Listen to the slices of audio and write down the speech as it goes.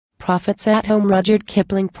Prophets at home. Rudyard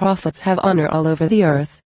Kipling. Prophets have honor all over the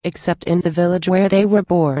earth, except in the village where they were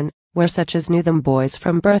born, where such as knew them boys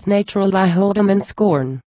from birth naturally hold 'em in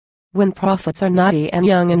scorn. When prophets are naughty and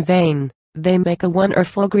young and vain, they make a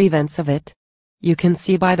wonderful grievance of it. You can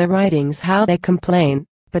see by the writings how they complain,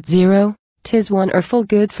 but 'tis wonderful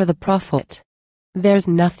good for the prophet. There's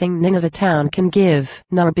nothing Nineveh town can give,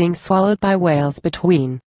 nor being swallowed by whales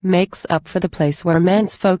between, makes up for the place where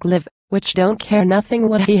man's folk live, which don't care nothing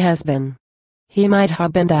what he has been. He might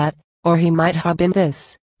ha' been that, or he might ha' been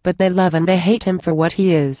this, but they love and they hate him for what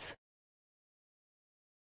he is.